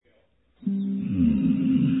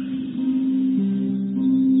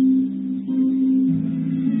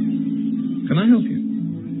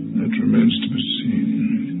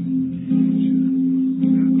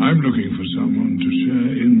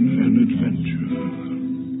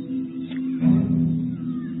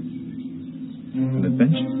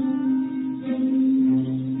adventures.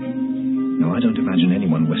 Now, I don't imagine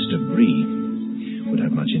anyone west of Bree would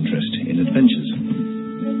have much interest in adventures.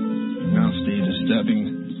 Nasty,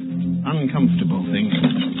 disturbing, uncomfortable things.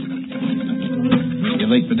 You're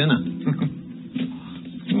late for dinner.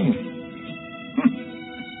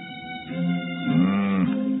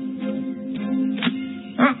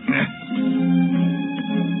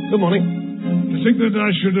 Good morning. To think that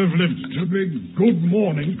I should have lived to be good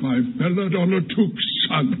morning, my Belladonna Took's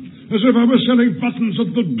son, as if I were selling buttons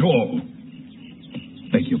at the door.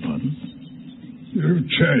 Beg your pardon? You've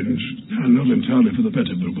changed, and not entirely for the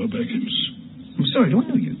better, Bilbo Baggins. I'm sorry, do I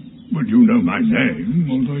know you? Well, you know my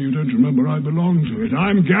name, although you don't remember I belong to it.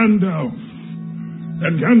 I'm Gandalf.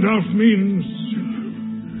 And Gandalf means...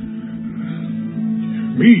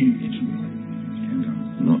 mead.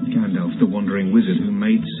 Not Gandalf, the wandering wizard who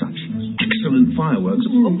made such excellent fireworks.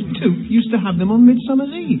 Oh, too. Used to have them on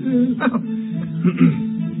Midsummer's Eve.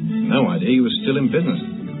 No idea he was still in business.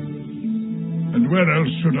 And where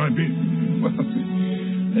else should I be?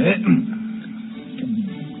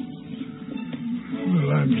 Well,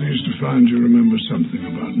 I'm pleased to find you remember something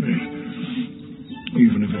about me,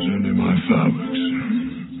 even if it's only my fireworks.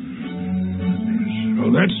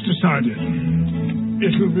 Well, that's decided.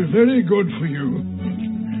 It will be very good for you.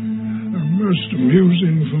 Most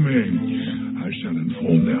amusing for me. I shall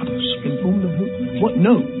inform the others. Inform them who? What?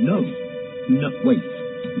 No. Wait.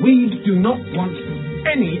 We do not want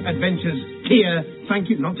any adventures here. Thank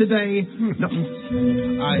you. Not today. No.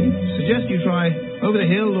 I suggest you try over the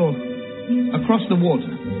hill or across the water.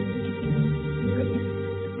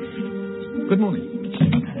 Good morning.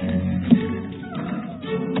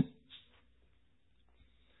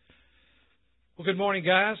 Well, good morning,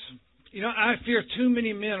 guys. You know, I fear too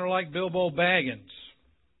many men are like Bilbo Baggins,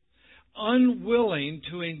 unwilling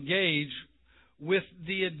to engage with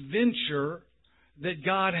the adventure that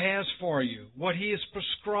God has for you, what He has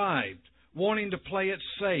prescribed, wanting to play it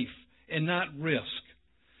safe and not risk.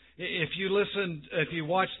 If you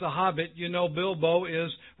watch The Hobbit, you know Bilbo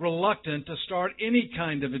is reluctant to start any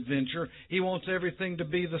kind of adventure. He wants everything to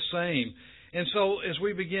be the same. And so as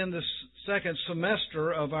we begin this second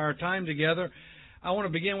semester of our time together, I want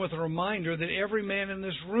to begin with a reminder that every man in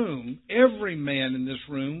this room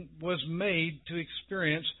was made to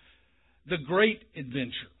experience the great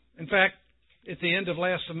adventure. In fact, at the end of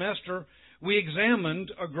last semester, we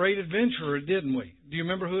examined a great adventurer, didn't we? Do you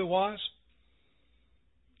remember who it was?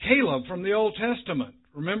 Caleb from the Old Testament.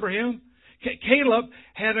 Remember him? Caleb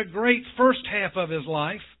had a great first half of his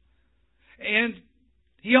life, and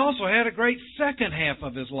he also had a great second half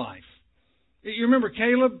of his life. You remember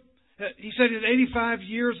Caleb? He said at 85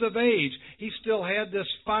 years of age, he still had this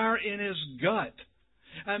fire in his gut.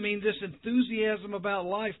 I mean, this enthusiasm about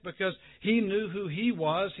life because he knew who he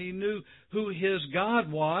was, he knew who his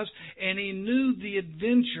God was, and he knew the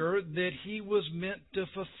adventure that he was meant to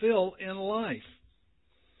fulfill in life.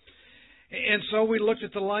 And so we looked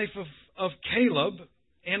at the life of Caleb,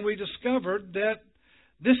 and we discovered that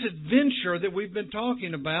this adventure that we've been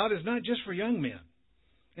talking about is not just for young men.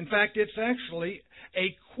 In fact, it's actually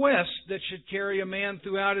a quest that should carry a man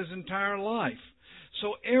throughout his entire life.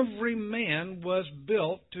 So every man was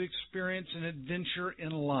built to experience an adventure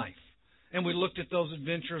in life. And we looked at those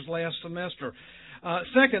adventures last semester.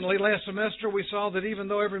 Secondly, last semester we saw that even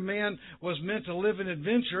though every man was meant to live an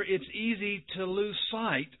adventure, it's easy to lose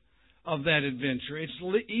sight of that adventure. It's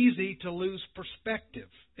easy to lose perspective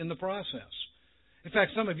in the process. In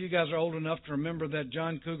fact, some of you guys are old enough to remember that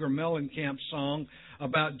John Cougar Mellencamp song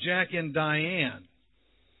about Jack and Diane.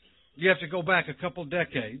 You have to go back a couple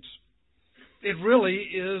decades. It really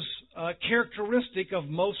is characteristic of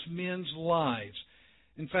most men's lives.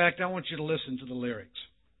 In fact, I want you to listen to the lyrics.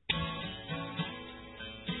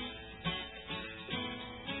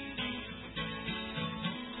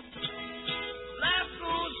 Life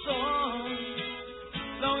goes on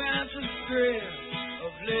long after the thrill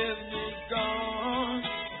of living is gone.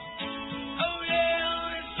 Oh yeah,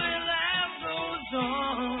 they say life goes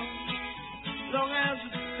on long after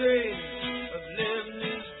the thrill of living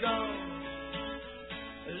is gone.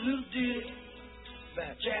 A little ditty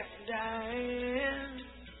about Jack and Diane.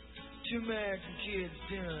 Two American kids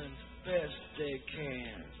doing the best they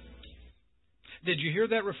can. Did you hear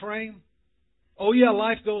that refrain? Oh yeah,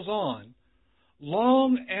 life goes on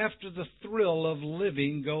long after the thrill of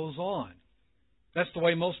living goes on. That's the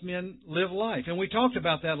way most men live life. And we talked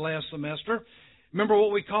about that last semester. Remember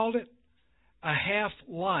what we called it? A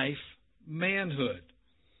half-life manhood.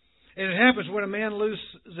 And it happens when a man loses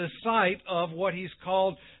sight of what he's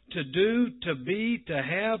called to do, to be, to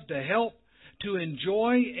have, to help, to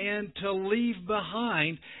enjoy and to leave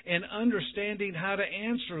behind, and understanding how to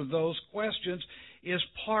answer those questions is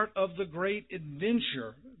part of the great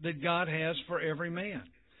adventure that God has for every man.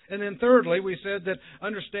 And then thirdly, we said that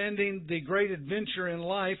understanding the great adventure in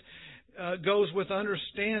life goes with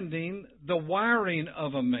understanding the wiring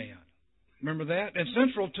of a man. Remember that? And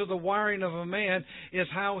central to the wiring of a man is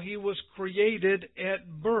how he was created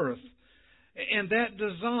at birth. And that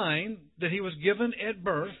design that he was given at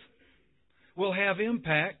birth will have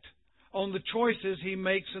impact on the choices he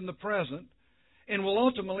makes in the present, and will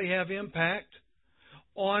ultimately have impact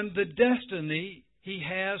on the destiny he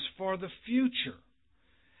has for the future.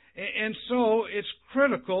 And so it's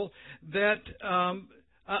critical that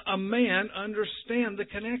a man understand the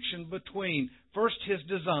connection between first his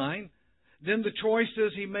design, then the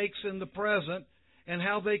choices he makes in the present, and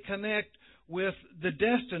how they connect with the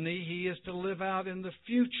destiny he is to live out in the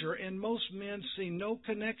future. And most men see no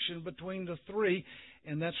connection between the three,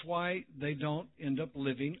 and that's why they don't end up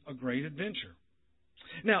living a great adventure.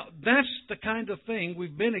 Now, that's the kind of thing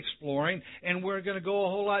we've been exploring, and we're going to go a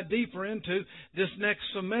whole lot deeper into this next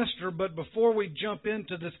semester. But before we jump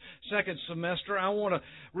into this second semester, I want to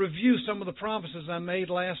review some of the promises I made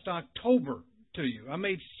last October to you. I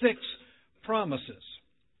made 6 promises,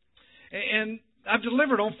 and I've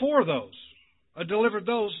delivered on 4 of those. I delivered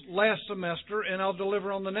those last semester, and I'll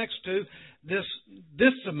deliver on the next 2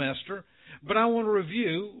 this semester. But I want to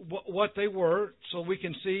review what they were so we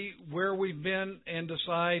can see where we've been and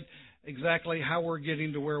decide exactly how we're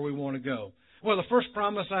getting to where we want to go. Well, the first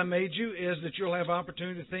promise I made you is that you'll have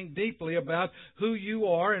opportunity to think deeply about who you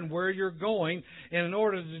are and where you're going. And in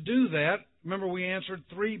order to do that, remember we answered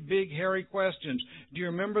 3 big, hairy questions. Do you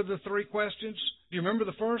remember the 3 questions? Do you remember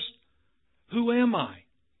the first? Who am I?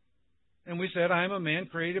 And we said, I am a man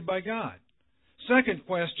created by God. Second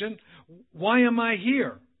question, why am I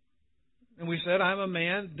here? And we said, I'm a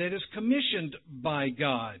man that is commissioned by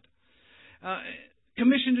God.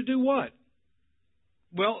 Commissioned to do what?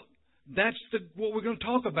 Well, that's what we're going to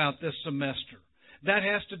talk about this semester. That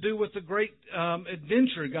has to do with the great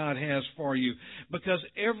adventure God has for you, because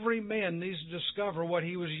every man needs to discover what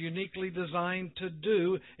he was uniquely designed to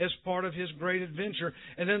do as part of his great adventure.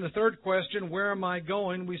 And then the third question, where am I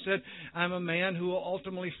going? We said, I'm a man who will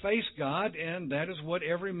ultimately face God, and that is what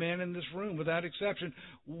every man in this room, without exception,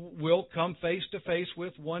 will come face to face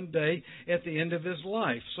with one day at the end of his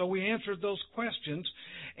life. So we answered those questions,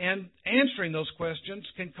 and answering those questions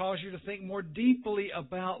can cause you to think more deeply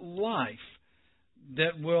about life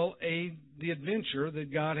that will aid the adventure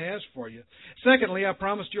that God has for you. Secondly, I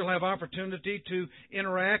promised you'll have opportunity to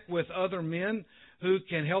interact with other men who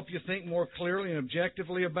can help you think more clearly and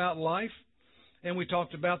objectively about life. And we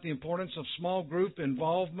talked about the importance of small group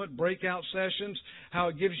involvement, breakout sessions, how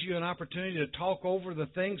it gives you an opportunity to talk over the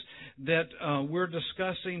things that we're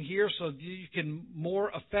discussing here so you can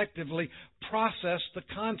more effectively process the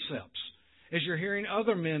concepts as you're hearing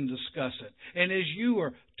other men discuss it and as you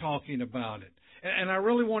are talking about it. And I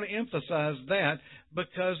really want to emphasize that,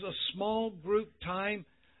 because a small group time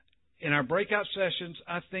in our breakout sessions,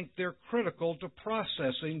 I think they're critical to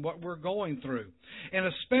processing what we're going through. And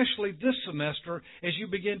especially this semester, as you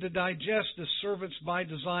begin to digest this Servants by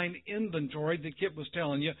Design inventory that Kip was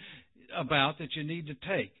telling you about that you need to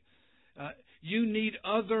take. You need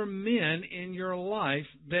other men in your life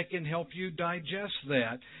that can help you digest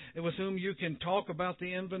that, and with whom you can talk about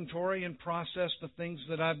the inventory and process the things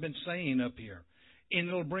that I've been saying up here. And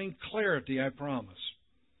it'll bring clarity, I promise.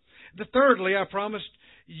 Thirdly, I promised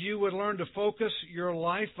you would learn to focus your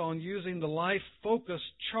life on using the Life Focus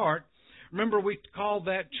chart. Remember, we called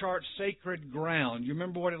that chart Sacred Ground. You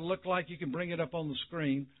remember what it looked like? You can bring it up on the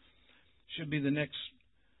screen. Should be the next.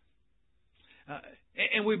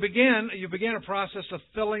 And you began a process of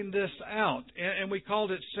filling this out, and we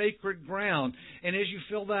called it Sacred Ground. And as you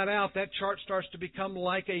fill that out, that chart starts to become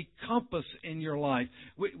like a compass in your life.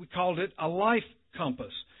 We called it a life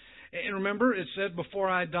compass. And remember, it said, before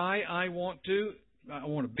I die, I want to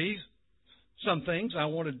be some things. I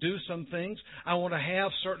want to do some things. I want to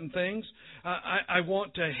have certain things. I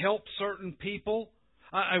want to help certain people.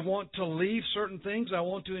 I want to leave certain things. I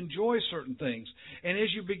want to enjoy certain things. And as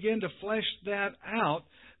you begin to flesh that out,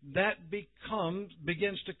 that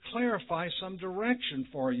begins to clarify some direction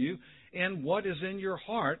for you and what is in your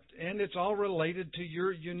heart, and it's all related to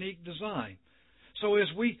your unique design. So as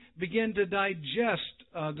we begin to digest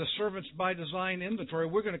the Servants by Design inventory,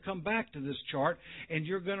 we're going to come back to this chart, and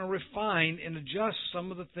you're going to refine and adjust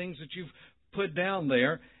some of the things that you've put down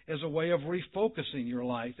there as a way of refocusing your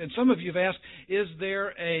life. And some of you have asked, is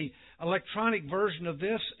there a electronic version of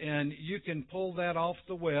this? And you can pull that off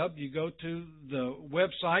the web. You go to the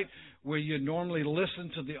website where you normally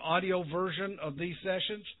listen to the audio version of these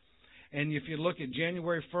sessions. And if you look at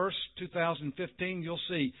January 1st, 2015, you'll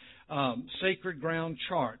see Sacred Ground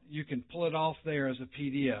Chart. You can pull it off there as a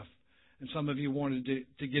PDF. And some of you wanted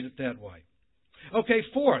to get it that way. Okay,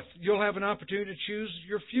 fourth, you'll have an opportunity to choose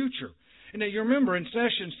your future. And now you remember in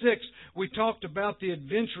session 6, we talked about the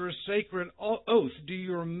adventurous sacred oath. Do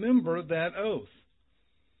you remember that oath?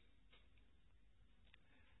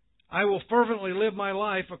 I will fervently live my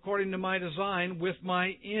life according to my design with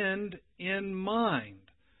my end in mind.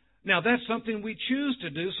 Now, that's something we choose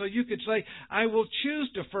to do, so you could say, I will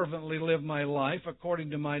choose to fervently live my life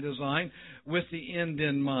according to my design with the end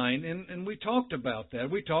in mind. And we talked about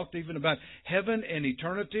that. We talked even about heaven and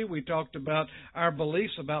eternity. We talked about our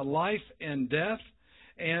beliefs about life and death.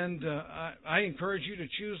 And I encourage you to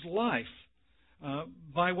choose life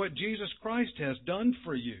by what Jesus Christ has done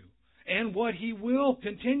for you and what He will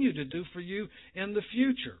continue to do for you in the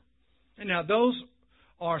future. And now, those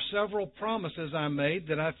are several promises I made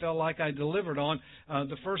that I felt like I delivered on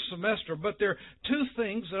the first semester. But there are two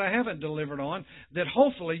things that I haven't delivered on that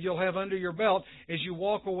hopefully you'll have under your belt as you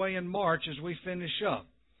walk away in March as we finish up.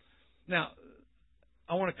 Now,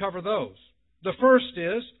 I want to cover those. The first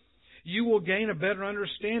is you will gain a better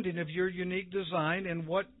understanding of your unique design and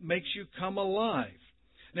what makes you come alive.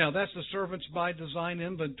 Now, that's the Servants by Design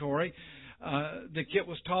inventory that Kit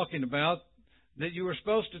was talking about that you were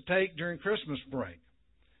supposed to take during Christmas break.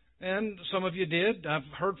 And some of you did. I've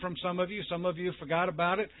heard from some of you. Some of you forgot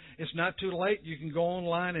about it. It's not too late. You can go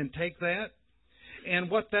online and take that.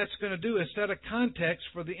 And what that's going to do is set a context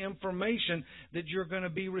for the information that you're going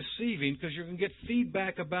to be receiving, because you're going to get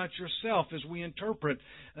feedback about yourself as we interpret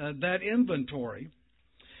that inventory.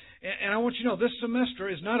 And I want you to know, this semester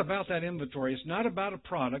is not about that inventory. It's not about a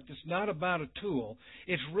product. It's not about a tool.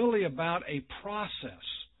 It's really about a process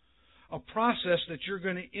that you're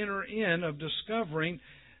going to enter in of discovering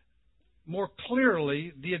more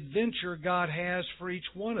clearly the adventure God has for each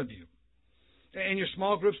one of you. And your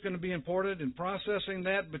small group's going to be important in processing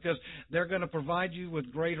that, because they're going to provide you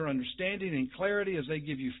with greater understanding and clarity as they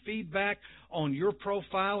give you feedback on your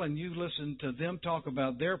profile and you listen to them talk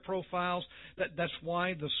about their profiles. That's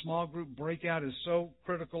why the small group breakout is so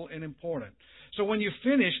critical and important. So when you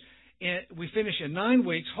finish, we finish in 9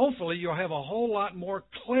 weeks, hopefully you'll have a whole lot more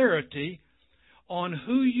clarity on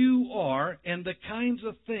who you are and the kinds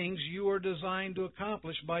of things you are designed to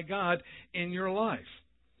accomplish by God in your life.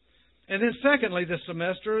 And then secondly, this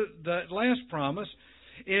semester, the last promise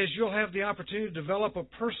is you'll have the opportunity to develop a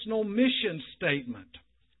personal mission statement.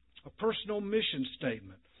 A personal mission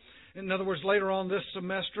statement. In other words, later on this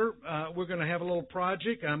semester, we're going to have a little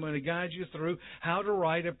project. I'm going to guide you through how to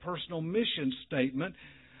write a personal mission statement.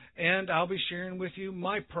 And I'll be sharing with you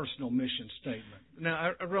my personal mission statement.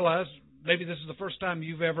 Now, I realize maybe this is the first time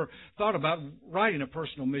you've ever thought about writing a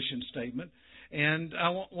personal mission statement. And I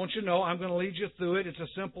want you to know I'm going to lead you through it. It's a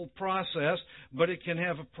simple process, but it can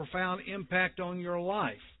have a profound impact on your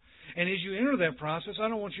life. And as you enter that process, I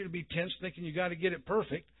don't want you to be tense thinking you got to get it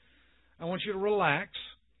perfect. I want you to relax.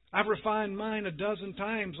 I've refined mine a dozen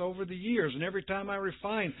times over the years, and every time I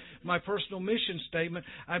refine my personal mission statement,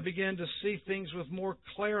 I begin to see things with more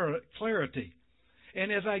clarity. And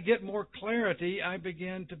as I get more clarity, I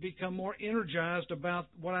begin to become more energized about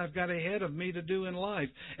what I've got ahead of me to do in life.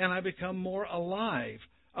 And I become more alive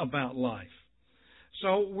about life.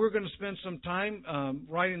 So we're going to spend some time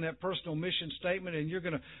writing that personal mission statement, and you're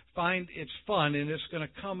going to find it's fun, and it's going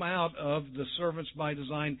to come out of the Servants by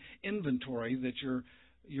Design inventory that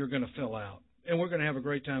you're going to fill out. And we're going to have a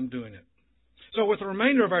great time doing it. So with the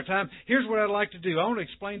remainder of our time, here's what I'd like to do. I want to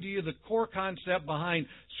explain to you the core concept behind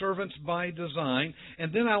Servants by Design,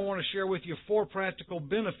 and then I want to share with you 4 practical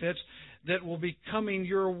benefits that will be coming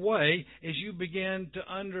your way as you begin to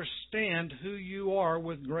understand who you are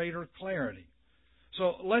with greater clarity.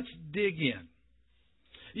 So let's dig in.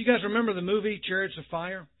 You guys remember the movie Chariots of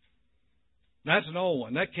Fire? That's an old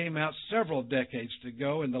one. That came out several decades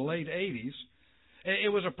ago in the late 80s.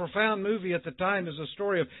 It was a profound movie at the time. It's a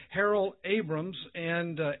story of Harold Abrams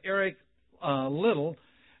and Eric Liddell,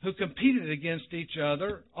 who competed against each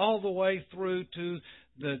other all the way through to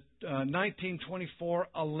the 1924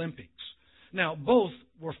 Olympics. Now, both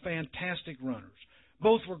were fantastic runners.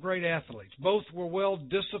 Both were great athletes. Both were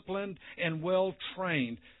well-disciplined and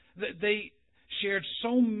well-trained. They shared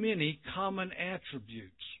so many common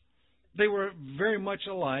attributes. They were very much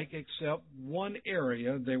alike, except one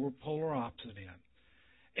area they were polar opposite in.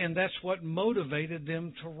 And that's what motivated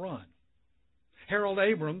them to run. Harold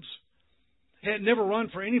Abrams had never run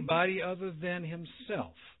for anybody other than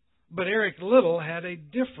himself. But Eric Little had a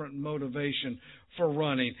different motivation for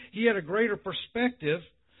running. He had a greater perspective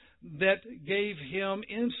that gave him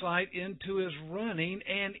insight into his running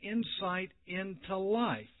and insight into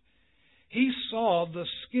life. He saw the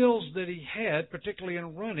skills that he had, particularly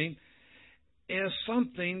in running, as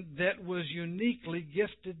something that was uniquely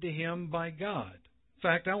gifted to him by God. In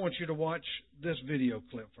fact, I want you to watch this video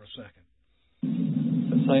clip for a second. A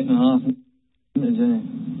sight and a half, isn't it?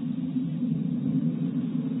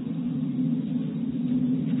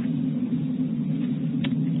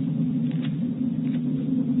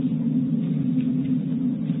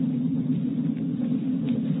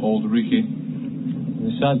 Old Ricky. It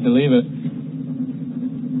was sad to leave it.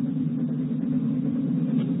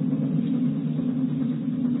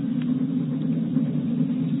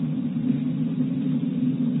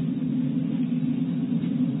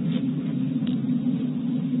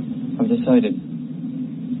 I've decided.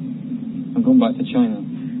 I'm going back to China.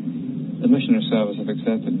 The missionary service have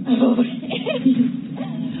accepted me. Oh,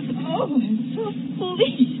 I'm so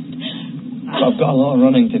pleased. But I've got a lot of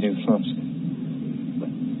running to do first.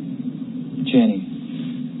 Jenny,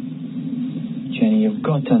 you've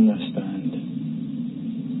got to understand.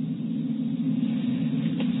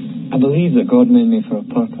 I believe that God made me for a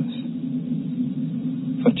purpose.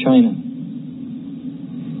 For China.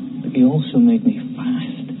 But He also made me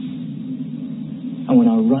fast. And when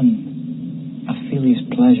I run, I feel His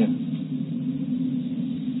pleasure.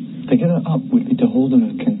 To give it up would be to hold Him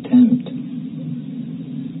in contempt.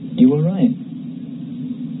 You were right.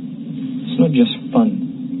 It's not just fun.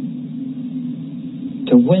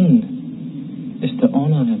 To win is to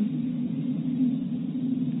honour Him.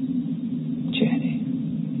 Jenny.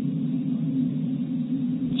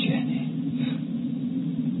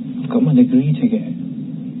 I've got my degree to get.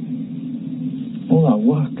 All that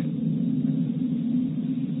work.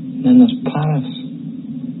 And then there's Paris.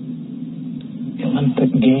 The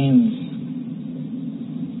Olympic Games.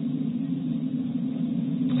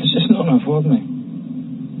 It's just not enough for me.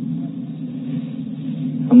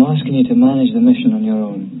 I'm asking you to manage the mission on your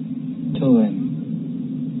own. Till then.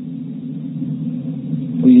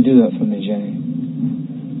 Will you do that for me, Jenny?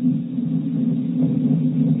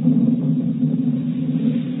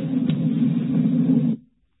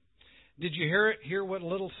 Did you hear what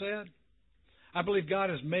Little said? I believe God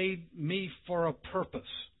has made me for a purpose,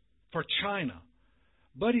 for China.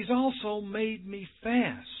 But He's also made me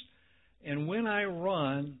fast. And when I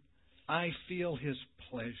run, I feel His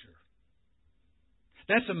pleasure.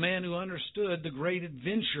 That's a man who understood the great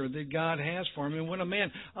adventure that God has for him. And when a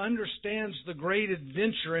man understands the great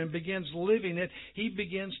adventure and begins living it, he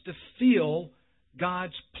begins to feel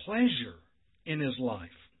God's pleasure in his life.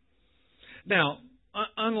 Now,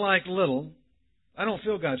 unlike Little, I don't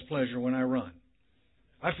feel God's pleasure when I run.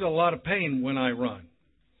 I feel a lot of pain when I run.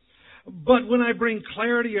 But when I bring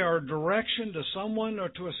clarity or direction to someone or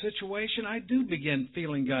to a situation, I do begin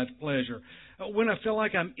feeling God's pleasure. When I feel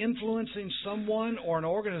like I'm influencing someone or an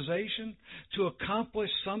organization to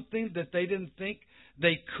accomplish something that they didn't think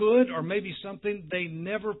they could, or maybe something they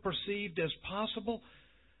never perceived as possible,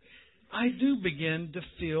 I do begin to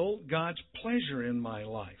feel God's pleasure in my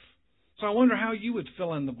life. So I wonder how you would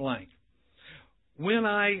fill in the blank. When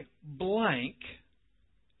I blank,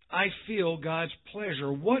 I feel God's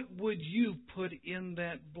pleasure. What would you put in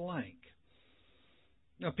that blank?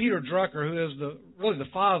 Now, Peter Drucker, who is really the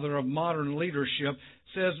father of modern leadership,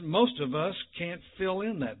 says most of us can't fill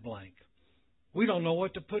in that blank. We don't know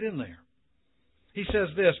what to put in there. He says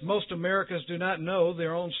this: most Americans do not know what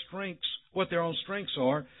their own strengths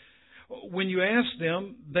are. When you ask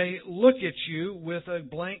them, they look at you with a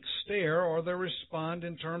blank stare, or they respond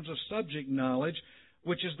in terms of subject knowledge,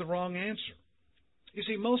 which is the wrong answer. You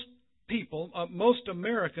see, most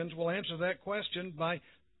Americans will answer that question by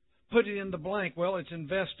putting in the blank. Well, it's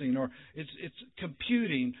investing, or it's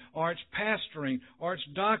computing, or it's pastoring, or it's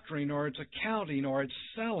doctoring, or it's accounting, or it's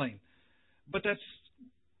selling. But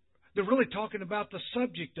they're really talking about the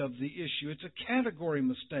subject of the issue. It's a category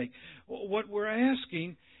mistake. What we're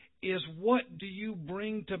asking is, what do you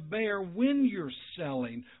bring to bear when you're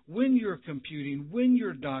selling, when you're computing, when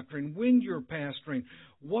you're doctoring, when you're pastoring?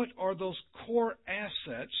 What are those core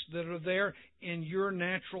assets that are there in your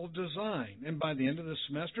natural design? And by the end of the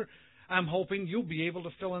semester, I'm hoping you'll be able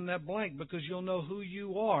to fill in that blank, because you'll know who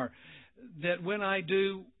you are. That when I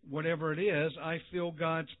do whatever it is, I feel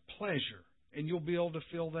God's pleasure. And you'll be able to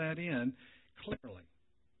fill that in clearly.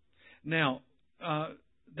 Now,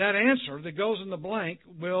 that answer that goes in the blank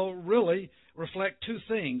will really reflect two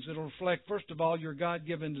things. It'll reflect, first of all, your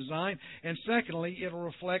God-given design, and secondly, it'll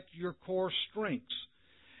reflect your core strengths.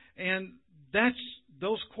 And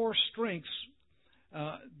those core strengths,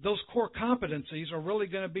 those core competencies are really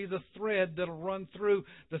going to be the thread that'll run through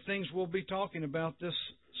the things we'll be talking about this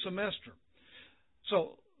semester.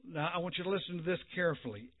 So now I want you to listen to this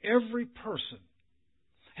carefully. Every person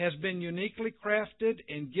has been uniquely crafted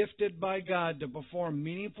and gifted by God to perform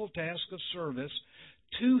meaningful tasks of service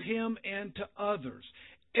to Him and to others.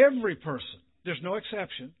 Every person, there's no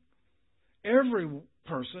exception, every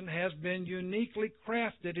person has been uniquely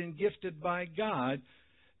crafted and gifted by God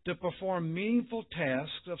to perform meaningful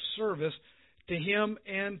tasks of service to Him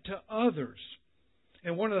and to others.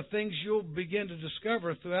 And one of the things you'll begin to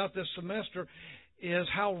discover throughout this semester is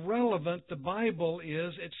how relevant the Bible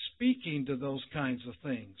is at speaking to those kinds of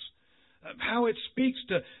things. How it speaks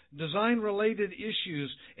to design-related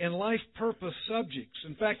issues and life purpose subjects.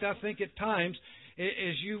 In fact, I think at times,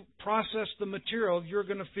 as you process the material, you're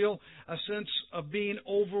going to feel a sense of being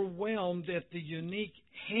overwhelmed at the unique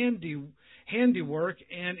handiwork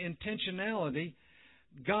and intentionality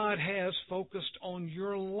God has focused on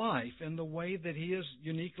your life and the way that He has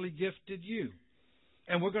uniquely gifted you.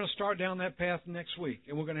 And we're going to start down that path next week,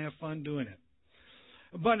 and we're going to have fun doing it.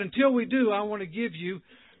 But until we do, I want to give you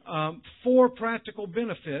 4 practical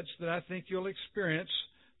benefits that I think you'll experience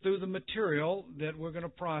through the material that we're going to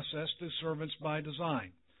process through Servants by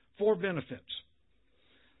Design. 4 benefits.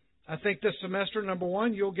 I think this semester, number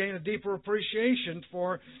 1, you'll gain a deeper appreciation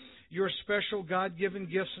for your special God-given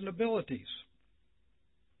gifts and abilities.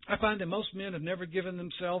 I find that most men have never given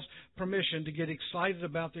themselves permission to get excited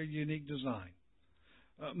about their unique design.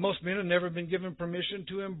 Most men have never been given permission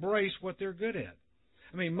to embrace what they're good at.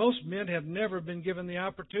 I mean, most men have never been given the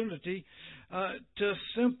opportunity to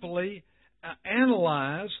simply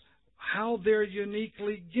analyze how they're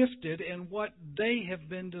uniquely gifted and what they have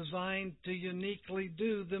been designed to uniquely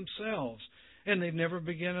do themselves. And they've never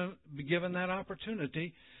been given that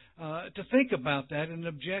opportunity to think about that in an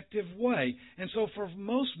objective way. And so for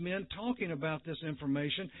most men, talking about this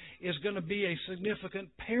information is going to be a significant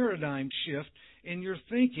paradigm shift in your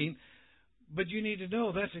thinking. But you need to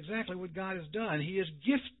know that's exactly what God has done. He has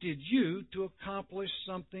gifted you to accomplish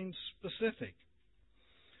something specific.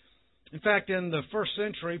 In fact, in the first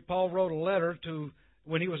century, Paul wrote a letter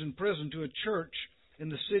when he was in prison to a church in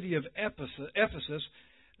the city of Ephesus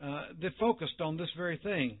that focused on this very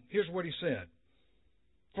thing. Here's what he said.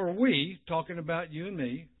 For we, talking about you and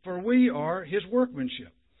me, for we are His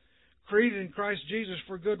workmanship, created in Christ Jesus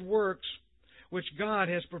for good works, which God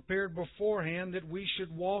has prepared beforehand that we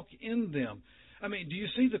should walk in them. I mean, do you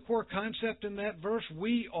see the core concept in that verse?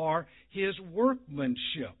 We are His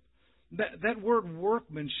workmanship. That word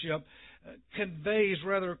workmanship conveys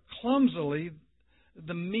rather clumsily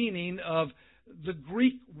the meaning of the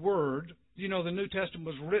Greek word. You know, the New Testament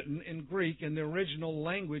was written in Greek, and the original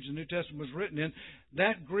language the New Testament was written in,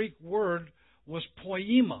 that Greek word was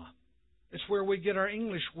poema. It's where we get our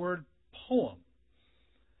English word poem.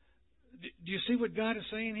 Do you see what God is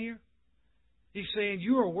saying here? He's saying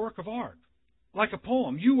you are a work of art, like a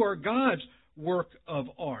poem. You are God's work of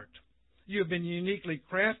art. You have been uniquely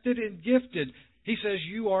crafted and gifted. He says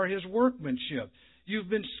you are His workmanship. You've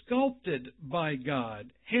been sculpted by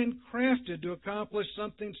God, handcrafted to accomplish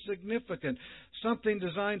something significant, something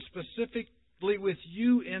designed specifically with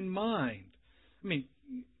you in mind. I mean,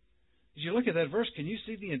 as you look at that verse, can you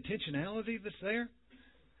see the intentionality that's there?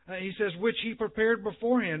 He says, which He prepared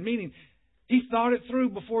beforehand, meaning He thought it through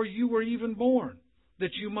before you were even born,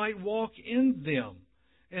 that you might walk in them.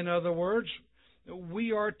 In other words,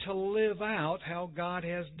 we are to live out how God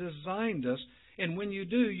has designed us, and when you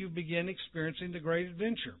do, you begin experiencing the great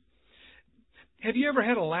adventure. Have you ever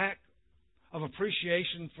had a lack of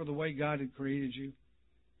appreciation for the way God had created you?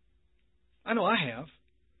 I know I have.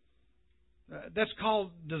 That's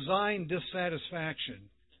called design dissatisfaction.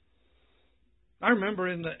 I remember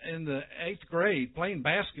in the 8th grade playing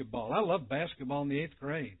basketball. I loved basketball in the 8th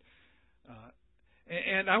grade.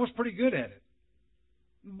 And I was pretty good at it.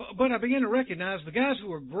 But I began to recognize the guys who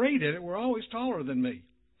were great at it were always taller than me.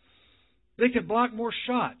 They could block more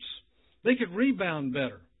shots. They could rebound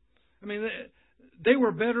better. I mean, they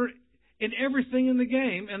were better in everything in the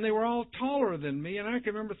game, and they were all taller than me. And I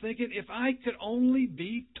can remember thinking, if I could only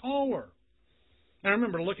be taller. And I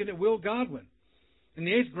remember looking at Will Godwin. In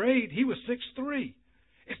the 8th grade, he was 6'3".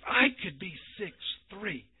 If I could be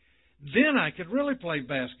 6'3", then I could really play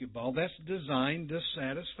basketball. That's design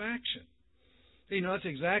dissatisfaction. You know, that's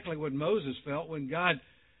exactly what Moses felt when God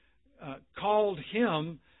called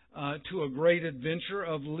him to a great adventure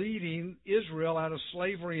of leading Israel out of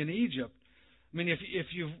slavery in Egypt. I mean, if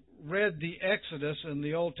you've read the Exodus in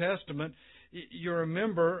the Old Testament, you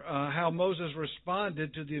remember how Moses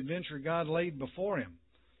responded to the adventure God laid before him.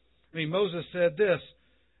 I mean, Moses said this,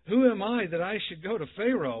 "Who am I that I should go to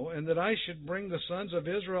Pharaoh and that I should bring the sons of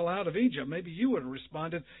Israel out of Egypt?" Maybe you would have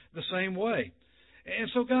responded the same way. And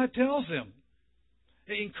so God tells him,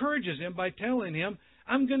 He encourages him by telling him,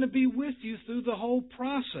 "I'm going to be with you through the whole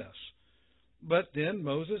process." But then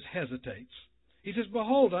Moses hesitates. He says,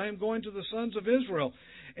 "Behold, I am going to the sons of Israel,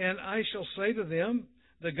 and I shall say to them,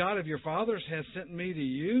 the God of your fathers has sent me to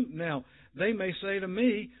you. Now, they may say to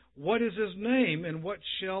me, what is his name, and what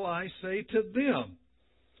shall I say to them?"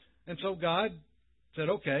 And so God said,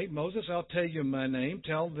 "Okay, Moses, I'll tell you my name.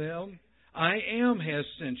 Tell them, I am has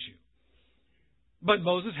sent you." But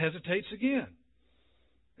Moses hesitates again.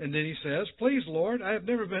 And then he says, "Please, Lord, I have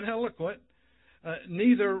never been eloquent,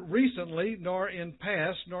 neither recently nor in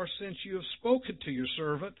past, nor since you have spoken to your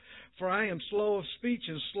servant, for I am slow of speech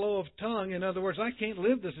and slow of tongue." In other words, I can't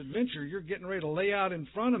live this adventure you're getting ready to lay out in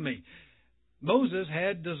front of me. Moses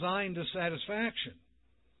had design to satisfaction.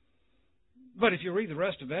 But if you read the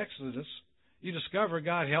rest of Exodus, you discover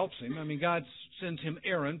God helps him. I mean, God sends him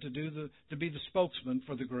Aaron to be the spokesman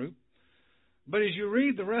for the group. But as you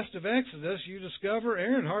read the rest of Exodus, you discover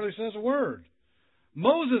Aaron hardly says a word.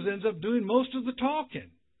 Moses ends up doing most of the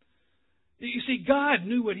talking. You see, God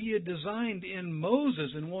knew what He had designed in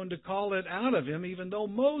Moses and wanted to call it out of him, even though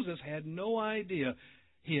Moses had no idea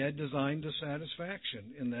He had designed to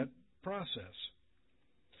satisfaction in that process.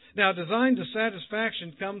 Now, design to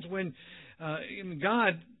satisfaction comes when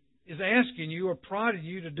God is asking you or prodding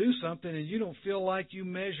you to do something and you don't feel like you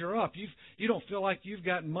measure up. You don't feel like you've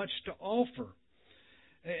got much to offer.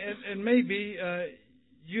 And maybe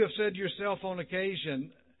you have said to yourself on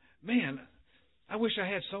occasion, "Man, I wish I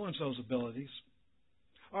had so-and-so's abilities."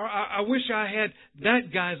 Or I wish I had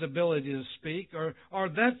that guy's ability to speak, or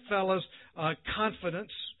that fellow's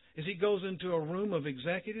confidence as he goes into a room of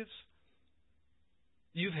executives.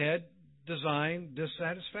 You've had design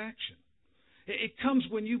dissatisfaction. It comes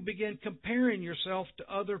when you begin comparing yourself to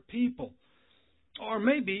other people. Or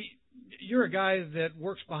maybe you're a guy that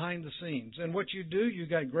works behind the scenes, and what you do, you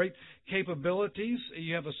got great capabilities,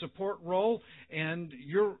 you have a support role, and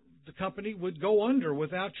the company would go under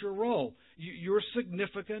without your role. You're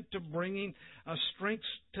significant to bringing strengths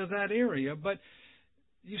to that area, but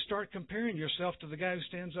you start comparing yourself to the guy who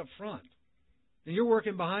stands up front. And you're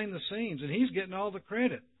working behind the scenes, and he's getting all the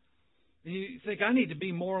credit. And you think, I need to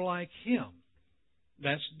be more like him.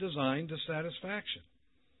 That's design to satisfaction.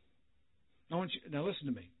 Now listen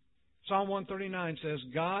to me. Psalm 139 says,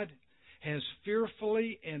 God has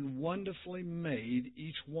fearfully and wonderfully made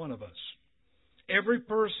each one of us. Every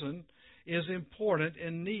person is important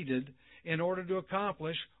and needed in order to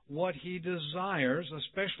accomplish what he desires,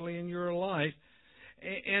 especially in your life.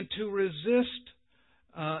 And to resist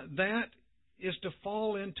that is to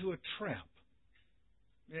fall into a trap.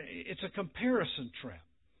 It's a comparison trap.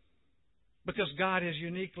 Because God has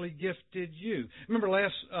uniquely gifted you. Remember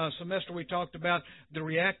last semester we talked about the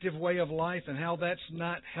reactive way of life and how that's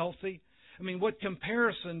not healthy? I mean, what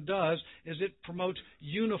comparison does is it promotes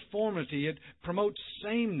uniformity. It promotes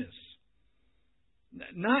sameness,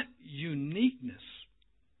 not uniqueness.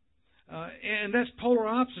 And that's polar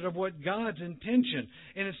opposite of what God's intention.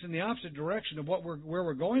 And it's in the opposite direction of where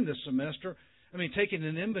we're going this semester. I mean, taking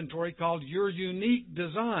an inventory called Your Unique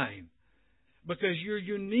Design. Because you're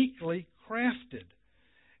uniquely crafted.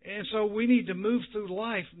 And so we need to move through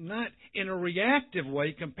life not in a reactive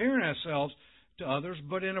way, comparing ourselves to others,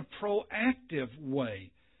 but in a proactive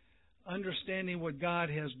way, understanding what God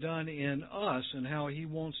has done in us and how He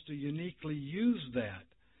wants to uniquely use that.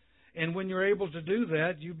 And when you're able to do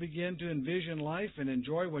that, you begin to envision life and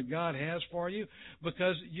enjoy what God has for you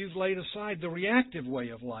because you've laid aside the reactive way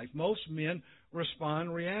of life. Most men respond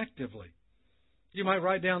reactively. You might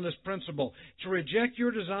write down this principle. To reject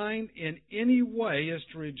your design in any way is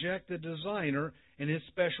to reject the designer and his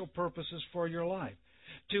special purposes for your life.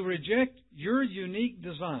 To reject your unique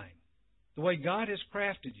design, the way God has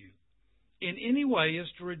crafted you, in any way is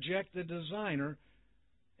to reject the designer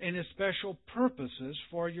and his special purposes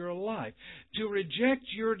for your life. To reject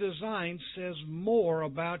your design says more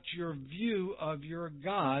about your view of your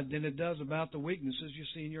God than it does about the weaknesses you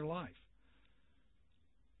see in your life.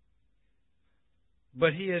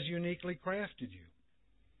 But He has uniquely crafted you.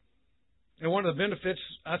 And one of the benefits,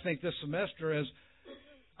 I think, this semester is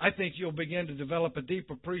I think you'll begin to develop a deep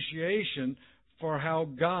appreciation for how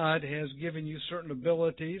God has given you certain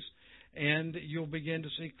abilities And you'll begin to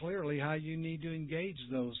see clearly how you need to engage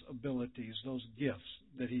those abilities, those gifts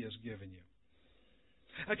that He has given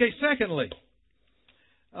you. Okay, secondly,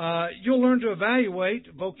 you'll learn to evaluate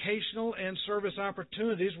vocational and service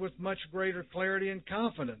opportunities with much greater clarity and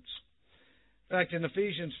confidence. In fact, in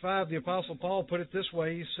Ephesians 5, the Apostle Paul put it this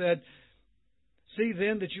way. He said, "See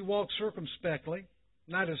then that you walk circumspectly,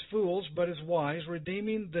 not as fools, but as wise,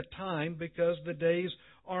 redeeming the time because the days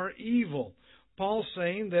are evil." Paul's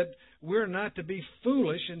saying that we're not to be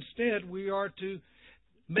foolish. Instead, we are to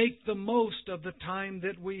make the most of the time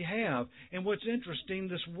that we have. And what's interesting,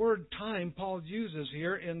 this word time Paul uses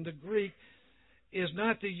here in the Greek is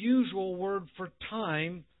not the usual word for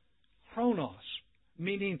time, chronos,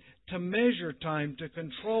 meaning to measure time, to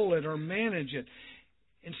control it or manage it.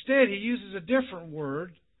 Instead, he uses a different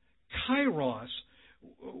word, kairos,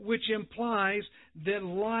 which implies that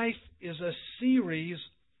life is a series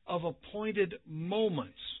of appointed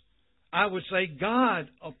moments. I would say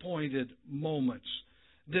God-appointed moments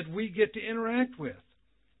that we get to interact with.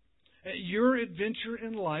 Your adventure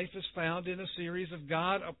in life is found in a series of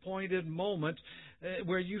God-appointed moments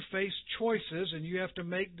where you face choices and you have to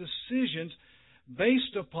make decisions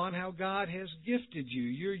based upon how God has gifted you,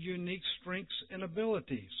 your unique strengths and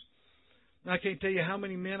abilities. I can't tell you how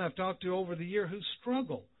many men I've talked to over the year who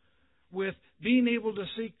struggle with being able to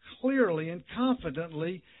see clearly and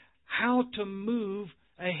confidently how to move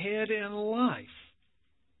ahead in life,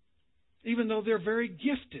 even though they're very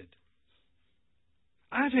gifted.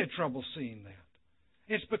 I've had trouble seeing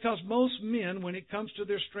that. It's because most men, when it comes to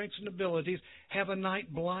their strengths and abilities, have a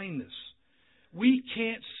night blindness. We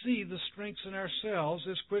can't see the strengths in ourselves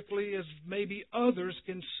as quickly as maybe others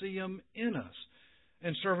can see them in us.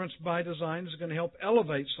 And Servants by Design is going to help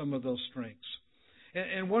elevate some of those strengths.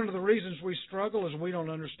 And one of the reasons we struggle is we don't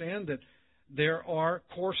understand that there are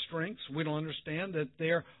core strengths. We don't understand that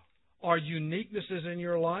there are uniquenesses in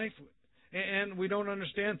your life. And we don't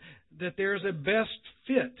understand that there's a best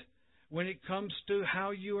fit when it comes to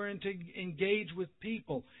how you are to engage with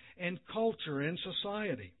people and culture and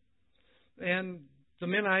society. And the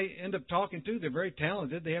men I end up talking to, they're very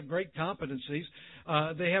talented. They have great competencies.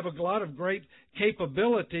 They have a lot of great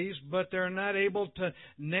capabilities, but they're not able to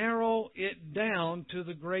narrow it down to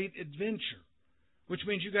the great adventure, which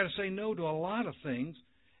means you've got to say no to a lot of things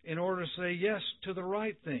in order to say yes to the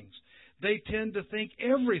right things. They tend to think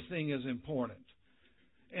everything is important,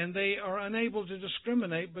 and they are unable to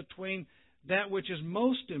discriminate between that which is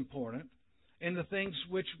most important and the things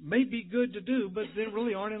which may be good to do, but they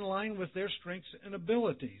really aren't in line with their strengths and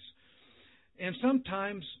abilities. And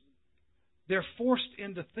sometimes they're forced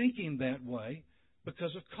into thinking that way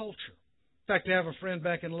because of culture. In fact, I have a friend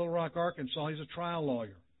back in Little Rock, Arkansas. He's a trial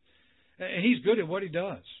lawyer. And he's good at what he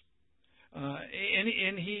does.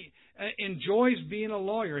 And he enjoys being a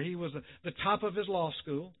lawyer. He was the top of his law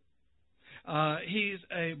school. He's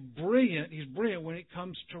brilliant when it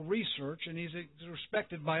comes to research, and he's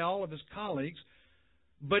respected by all of his colleagues,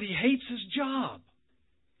 but he hates his job.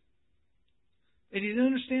 And he didn't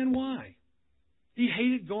understand why. He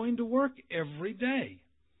hated going to work every day.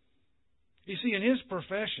 You see, in his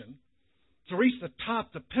profession, to reach the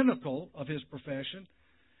top, the pinnacle of his profession,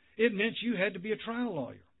 it meant you had to be a trial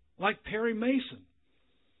lawyer, like Perry Mason.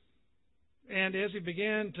 And as he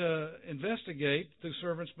began to investigate through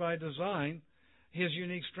Servants by Design his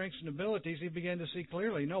unique strengths and abilities, he began to see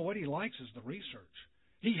clearly, no, what he likes is the research.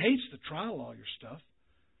 He hates the trial lawyer stuff.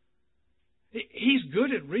 He's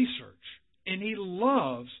good at research, and he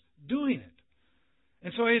loves doing it.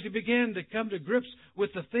 And so as he began to come to grips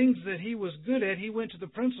with the things that he was good at, he went to the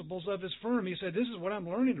principals of his firm. He said, this is what I'm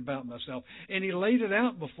learning about myself. And he laid it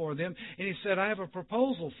out before them, and he said, I have a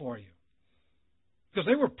proposal for you. Because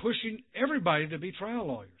they were pushing everybody to be trial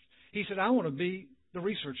lawyers. He said, I want to be the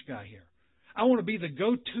research guy here. I want to be the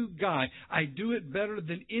go-to guy. I do it better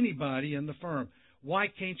than anybody in the firm. Why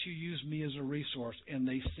can't you use me as a resource? And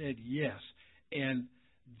they said yes. And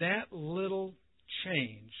that little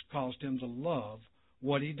change caused him to love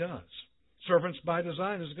what he does. Servants by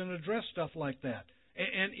Design is going to address stuff like that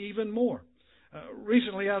and even more.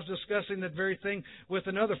 Recently I was discussing that very thing with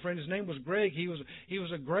another friend. His name was Greg. He was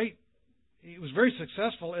very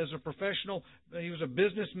successful as a professional. He was a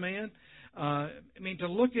businessman. To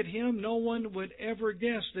look at him, no one would ever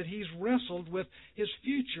guess that he's wrestled with his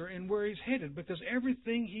future and where he's headed, because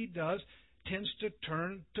everything he does tends to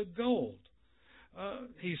turn to gold.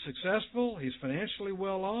 He's successful. He's financially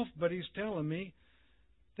well off, but he's telling me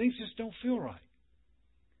things just don't feel right.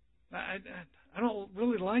 I don't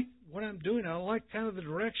really like what I'm doing. I don't like kind of the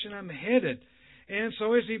direction I'm headed. And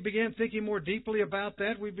so as he began thinking more deeply about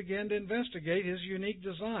that, we began to investigate his unique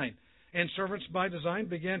design. And Servants by Design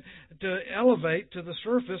began to elevate to the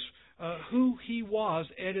surface who he was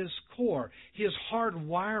at his core, his hard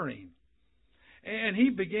wiring. And he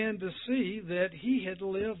began to see that he had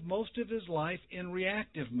lived most of his life in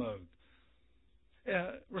reactive mode,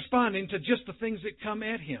 responding to just the things that come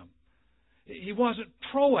at him. He wasn't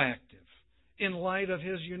proactive in light of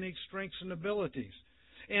his unique strengths and abilities.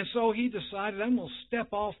 And so he decided, I'm going to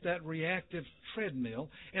step off that reactive treadmill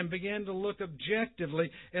and began to look objectively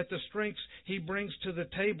at the strengths he brings to the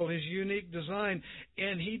table, his unique design.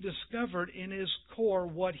 And he discovered in his core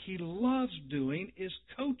what he loves doing is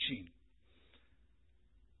coaching.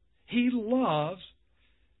 He loves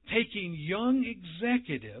taking young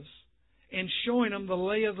executives and showing them the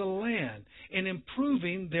lay of the land and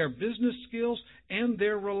improving their business skills and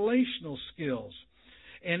their relational skills.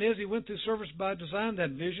 And as he went through Service by Design,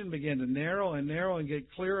 that vision began to narrow and narrow and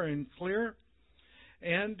get clearer and clearer.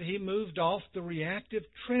 And he moved off the reactive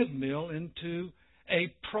treadmill into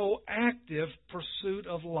a proactive pursuit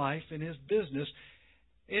of life in his business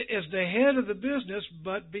as the head of the business,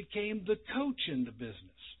 but became the coach in the business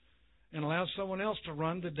and allowed someone else to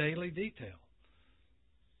run the daily detail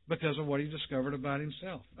because of what he discovered about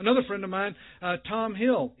himself. Another friend of mine, Tom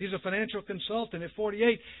Hill, he's a financial consultant at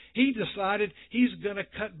 48. He decided he's going to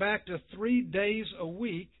cut back to 3 days a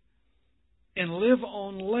week and live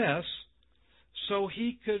on less so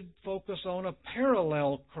he could focus on a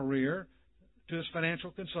parallel career to his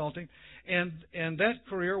financial consulting. And that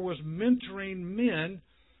career was mentoring men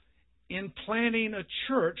in planning a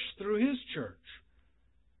church through his church.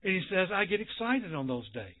 And he says, I get excited on those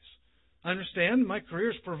days. I understand my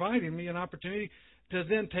career is providing me an opportunity to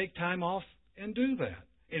then take time off and do that.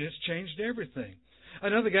 And it's changed everything.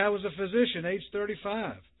 Another guy was a physician, age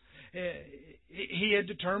 35. He had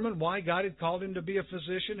determined why God had called him to be a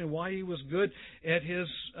physician and why he was good at his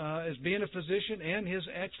as being a physician and his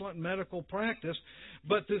excellent medical practice.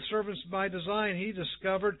 But through Servants by Design, he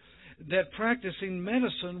discovered that practicing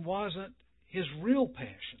medicine wasn't his real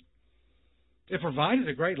passion. It provided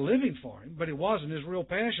a great living for him, but it wasn't his real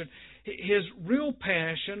passion. His real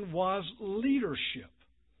passion was leadership.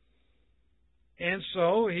 And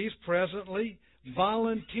so he's presently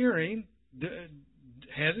volunteering,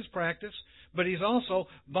 has his practice, but he's also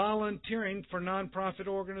volunteering for nonprofit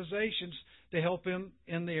organizations to help him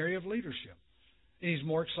in the area of leadership. And he's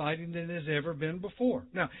more exciting than has ever been before.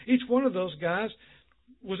 Now, each one of those guys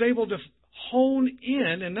was able to hone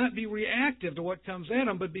in and not be reactive to what comes at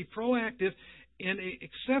them, but be proactive in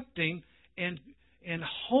accepting and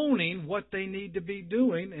honing what they need to be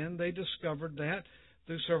doing, and they discovered that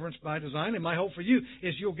through Servants by Design. And my hope for you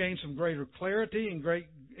is you'll gain some greater clarity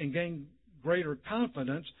and gain greater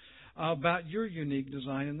confidence about your unique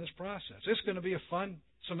design in this process. It's going to be a fun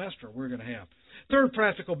semester we're going to have. Third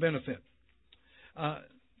practical benefit.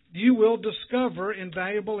 You will discover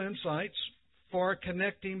invaluable insights for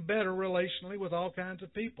connecting better relationally with all kinds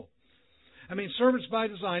of people. I mean, Servants by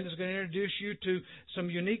Design is going to introduce you to some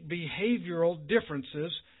unique behavioral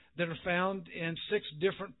differences that are found in 6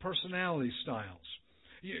 different personality styles.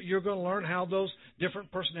 You're going to learn how those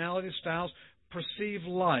different personality styles perceive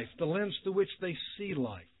life, the lens through which they see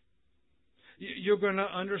life. You're going to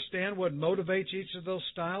understand what motivates each of those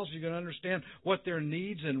styles. You're going to understand what their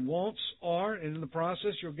needs and wants are. And in the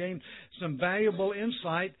process, you'll gain some valuable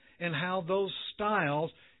insight in how those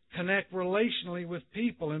styles connect relationally with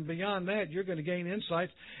people. And beyond that, you're going to gain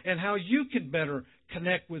insights in how you can better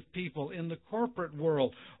connect with people in the corporate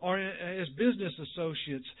world or as business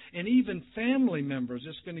associates and even family members.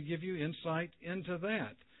 It's going to give you insight into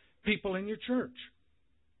that. People in your church.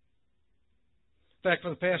 In fact, for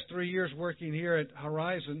the past 3 years working here at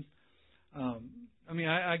Horizon,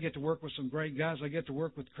 I get to work with some great guys. I get to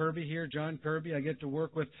work with Kirby here, John Kirby. I get to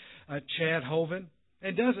work with Chad Hovind.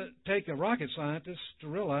 It doesn't take a rocket scientist to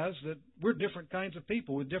realize that we're different kinds of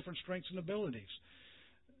people with different strengths and abilities.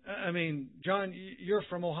 John, you're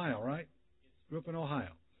from Ohio, right? Grew up in Ohio.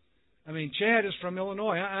 Chad is from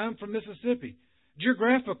Illinois. I'm from Mississippi.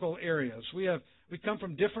 Geographical areas. We come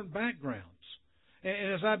from different backgrounds.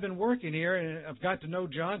 And as I've been working here and I've got to know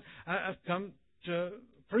John, I've come to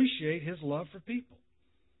appreciate his love for people.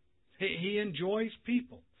 He enjoys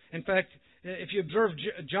people. In fact, if you observe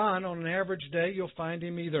John on an average day, you'll find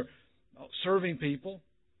him either serving people,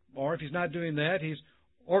 or if he's not doing that, he's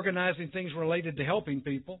organizing things related to helping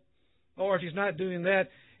people. Or if he's not doing that,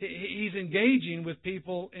 he's engaging with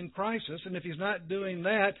people in crisis. And if he's not doing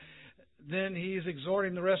that, then he's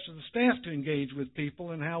exhorting the rest of the staff to engage with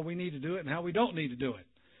people and how we need to do it and how we don't need to do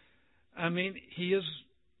it. He is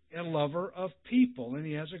a lover of people, and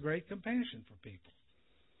he has a great compassion for people.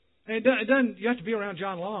 And it doesn't, you have to be around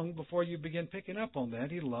John long before you begin picking up on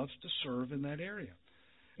that. He loves to serve in that area.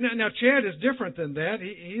 Now Chad is different than that.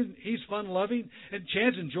 He's fun-loving, and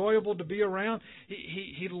Chad's enjoyable to be around.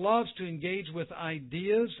 He loves to engage with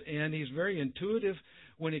ideas, and he's very intuitive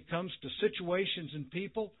when it comes to situations and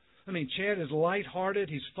people. I mean, Chad is lighthearted,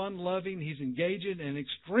 he's fun-loving, he's engaging, and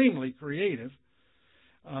extremely creative.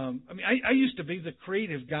 I used to be the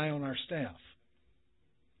creative guy on our staff.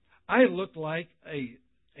 I looked like a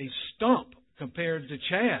stump compared to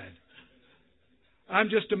Chad. I'm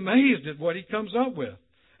just amazed at what he comes up with.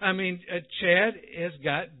 I mean, Chad has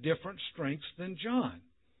got different strengths than John.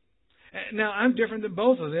 Now, I'm different than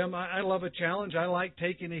both of them. I love a challenge. I like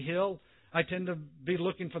taking a hill. I tend to be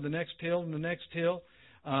looking for the next hill and the next hill.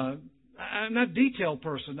 I'm not a detailed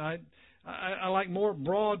person. I like more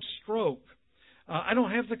broad stroke. I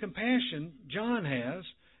don't have the compassion John has,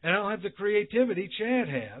 and I don't have the creativity Chad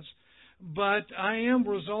has, but I am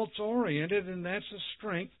results-oriented, and that's a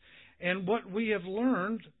strength. And what we have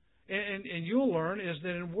learned, and you'll learn, is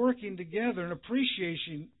that in working together and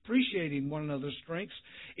appreciating one another's strengths,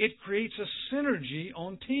 it creates a synergy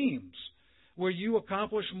on teams where you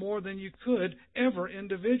accomplish more than you could ever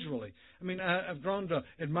individually. I mean, I've grown to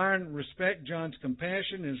admire and respect John's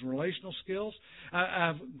compassion and his relational skills.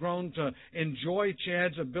 I've grown to enjoy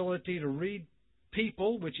Chad's ability to read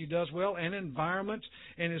people, which he does well, and environments,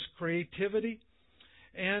 and his creativity.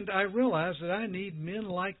 And I realize that I need men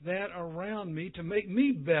like that around me to make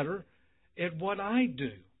me better at what I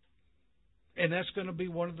do. And that's going to be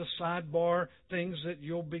one of the sidebar things that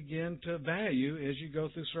you'll begin to value as you go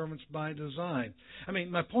through Servants by Design. I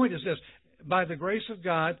mean, my point is this. By the grace of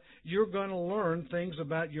God, you're going to learn things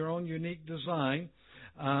about your own unique design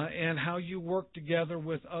and how you work together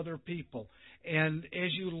with other people. And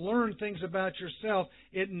as you learn things about yourself,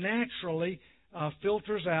 it naturally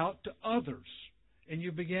filters out to others. And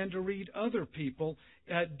you begin to read other people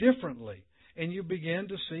differently. And you begin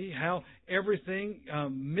to see how everything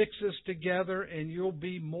mixes together, and you'll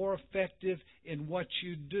be more effective in what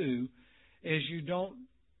you do as you don't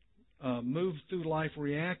move through life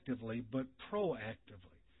reactively, but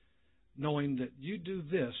proactively, knowing that you do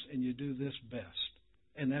this and you do this best.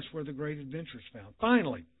 And that's where the great adventure is found.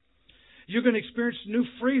 Finally, you're going to experience new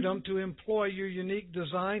freedom to employ your unique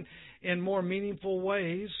design in more meaningful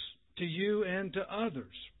ways to you and to others.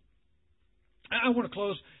 I want to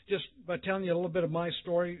close just by telling you a little bit of my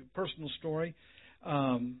story, personal story,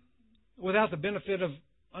 without the benefit of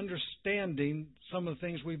understanding some of the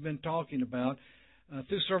things we've been talking about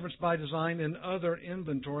through Servants by Design and other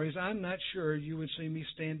inventories. I'm not sure you would see me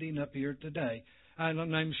standing up here today. I'm not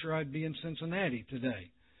even sure I'd be in Cincinnati today.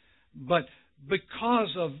 But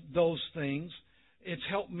because of those things, it's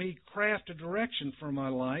helped me craft a direction for my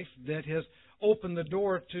life that has opened the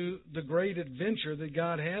door to the great adventure that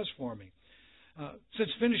God has for me. Since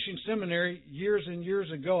finishing seminary years and years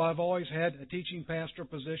ago, I've always had a teaching pastor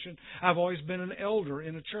position. I've always been an elder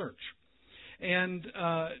in a church. And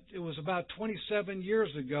it was about 27 years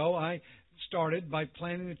ago I started by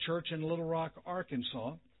planting a church in Little Rock,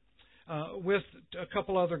 Arkansas, with a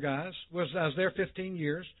couple other guys. I was there 15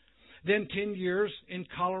 years. Then 10 years in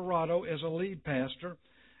Colorado as a lead pastor.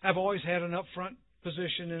 I've always had an upfront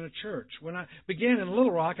position in a church. When I began in Little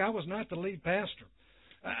Rock, I was not the lead pastor.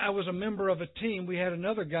 I was a member of a team. We had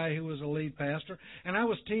another guy who was a lead pastor, and I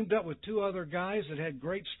was teamed up with two other guys that had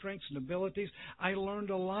great strengths and abilities. I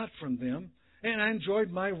learned a lot from them, and I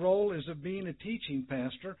enjoyed my role as being a teaching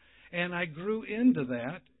pastor, and I grew into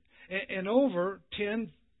that. And over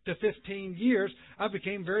 10 to 15 years, I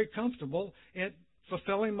became very comfortable at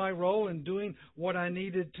fulfilling my role and doing what I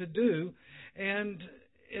needed to do. And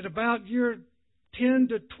at about year 10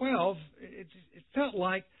 to 12, it felt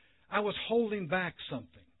like I was holding back something.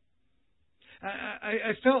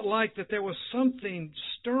 I felt like that there was something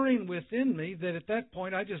stirring within me that at that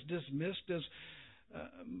point I just dismissed as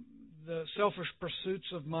the selfish pursuits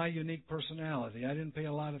of my unique personality. I didn't pay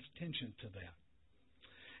a lot of attention to that.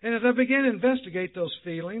 And as I began to investigate those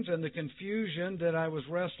feelings and the confusion that I was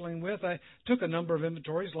wrestling with, I took a number of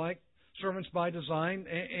inventories like Servants by Design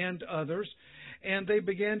and others, and they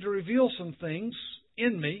began to reveal some things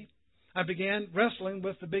in me. I began wrestling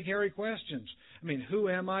with the big, hairy questions. I mean, who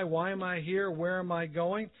am I? Why am I here? Where am I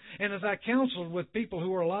going? And as I counseled with people who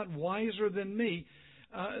were a lot wiser than me,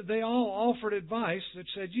 they all offered advice that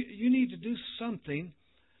said, you need to do something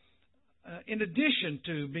in addition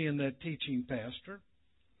to being that teaching pastor.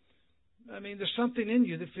 I mean, there's something in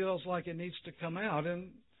you that feels like it needs to come out.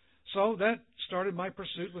 And so that started my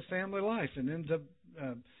pursuit with family life, and ended up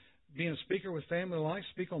being a speaker with family life,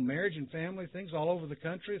 speak on marriage and family things all over the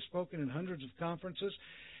country. I've spoken in hundreds of conferences.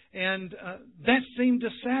 And that seemed to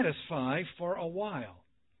satisfy for a while.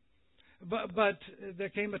 But there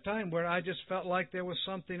came a time where I just felt like there was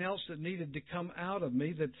something else that needed to come out of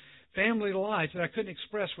me, that family life, that I couldn't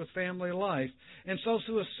express with family life. And so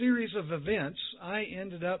through a series of events, I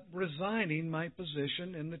ended up resigning my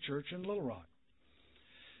position in the church in Little Rock,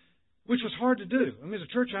 which was hard to do. I mean,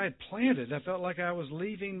 the church I had planted, I felt like I was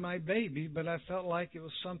leaving my baby, but I felt like it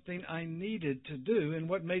was something I needed to do. And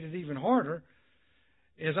what made it even harder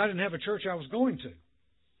is I didn't have a church I was going to.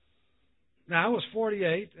 Now, I was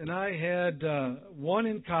 48, and I had one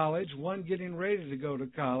in college, one getting ready to go to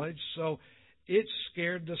college, so it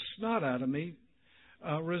scared the snot out of me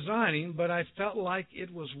resigning, but I felt like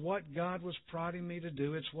it was what God was prodding me to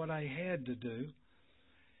do. It's what I had to do.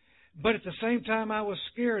 But at the same time I was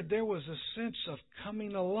scared, there was a sense of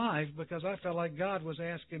coming alive because I felt like God was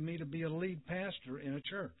asking me to be a lead pastor in a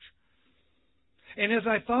church. And as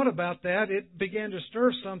I thought about that, it began to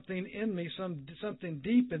stir something in me, something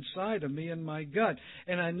deep inside of me in my gut.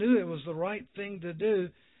 And I knew it was the right thing to do,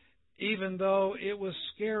 even though it was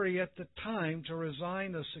scary at the time to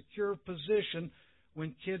resign a secure position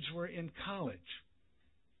when kids were in college.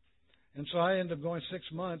 And so I ended up going 6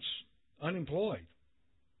 months unemployed,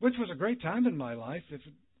 which was a great time in my life if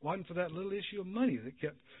it wasn't for that little issue of money that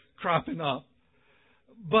kept cropping up.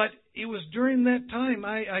 But it was during that time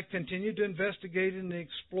I continued to investigate and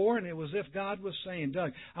explore, and it was as if God was saying,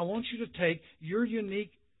 Doug, I want you to take your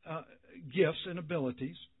unique gifts and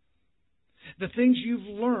abilities, the things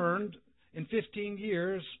you've learned in 15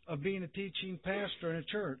 years of being a teaching pastor in a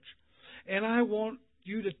church, and I want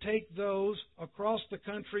you to take those across the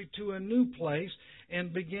country to a new place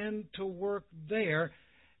and begin to work there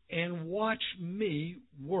and watch me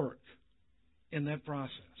work in that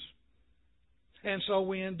process. And so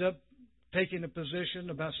we end up taking a position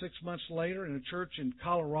about 6 months later in a church in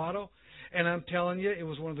Colorado. And I'm telling you, it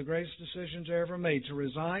was one of the greatest decisions I ever made, to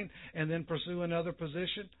resign and then pursue another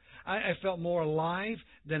position. I felt more alive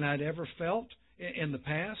than I'd ever felt in the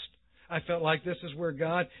past. I felt like this is where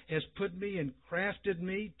God has put me and crafted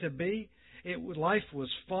me to be. Life was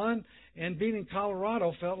fun, and being in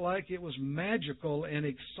Colorado felt like it was magical and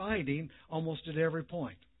exciting almost at every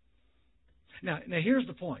point. Now here's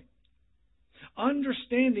the point.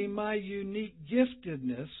 Understanding my unique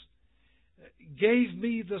giftedness gave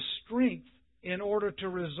me the strength in order to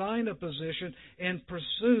resign a position and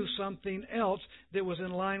pursue something else that was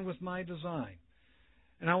in line with my design.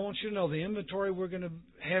 And I want you to know the inventory we're going to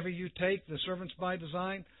have you take, the Servants by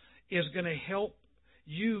Design, is going to help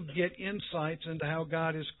you get insights into how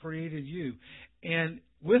God has created you. And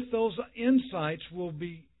with those insights will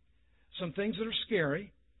be some things that are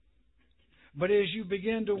scary. But as you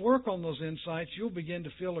begin to work on those insights, you'll begin to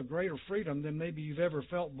feel a greater freedom than maybe you've ever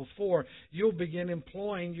felt before. You'll begin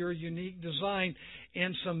employing your unique design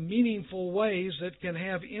in some meaningful ways that can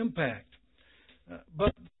have impact.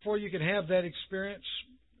 But before you can have that experience,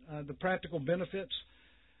 the practical benefits,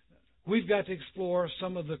 we've got to explore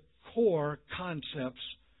some of the core concepts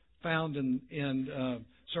found in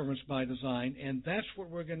Servants by Design, and that's what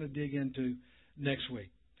we're going to dig into next week.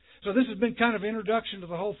 So this has been kind of an introduction to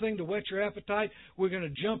the whole thing to whet your appetite. We're going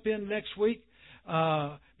to jump in next week.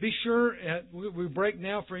 Be sure we break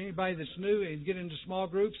now for anybody that's new and get into small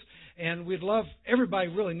groups. And we'd love, everybody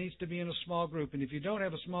really needs to be in a small group. And if you don't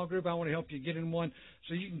have a small group, I want to help you get in one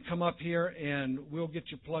so you can come up here and we'll get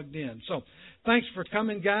you plugged in. So thanks for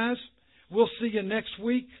coming, guys. We'll see you next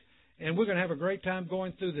week. And we're going to have a great time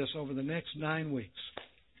going through this over the next 9 weeks.